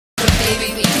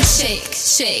baby, shake,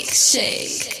 shake,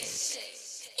 shake.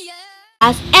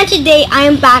 And today I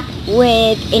am back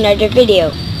with another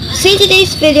video. So in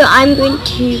today's video I'm going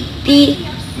to be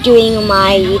doing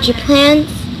my YouTube plans.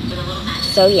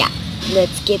 So yeah,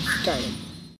 let's get started.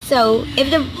 So if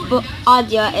the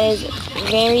audio is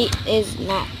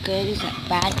not good, is that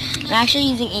bad, I'm actually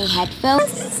using a headphone.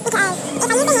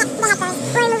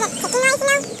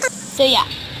 So yeah.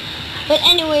 But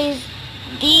anyways,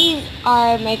 these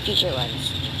are my future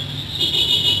ones.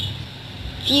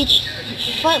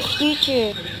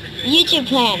 Future YouTube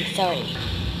plan, sorry.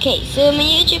 Okay, so my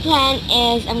YouTube plan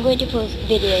is I'm going to post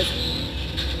videos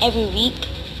every week.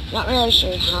 Not really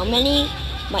sure how many.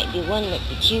 Might be one, might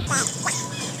be two.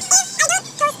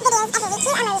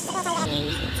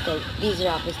 These are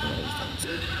obviously my reasons.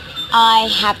 I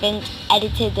haven't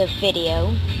edited the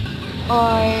video, or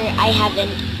I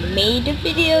haven't made a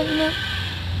video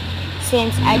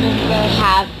since I don't really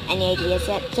have any ideas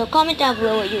yet. So comment down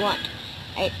below what you want.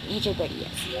 YouTube ideas.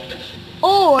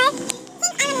 Or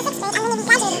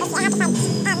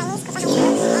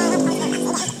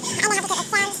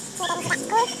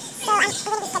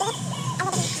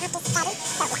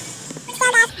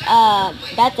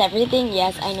that's everything.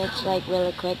 Yes, I know it's like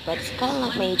really quick, but it's kind of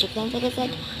like my YouTube plans, like I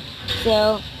said.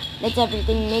 So that's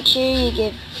everything. Make sure you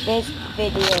give this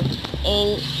video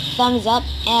a thumbs up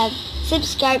and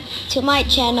subscribe to my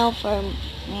channel for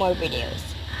more videos.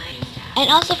 And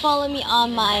also follow me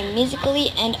on my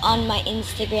Musical.ly and on my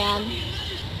Instagram.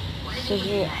 So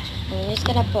here, I'm just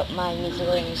gonna put my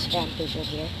Musical.ly and Instagram page right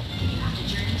here.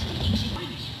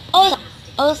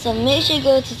 Also, make sure you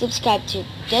go to subscribe to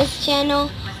this channel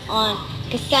on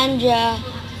Kassandra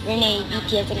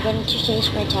ReneeBTS. I'm going to change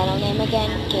my channel name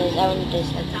again because I want to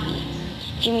just like to be.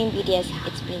 If you mean BTS,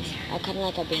 it means I kind of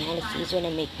like a behind the scenes when I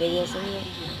make videos in here.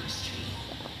 So,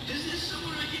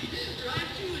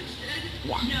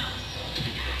 yeah.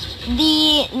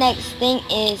 The next thing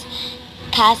is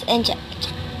Cheska and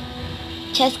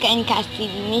Kass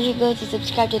Tv. Make sure you go to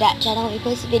subscribe to that channel. We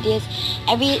post videos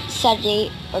every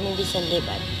Saturday or maybe Sunday,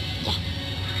 but yeah.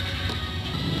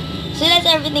 So that's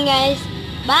everything, guys.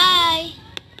 Bye!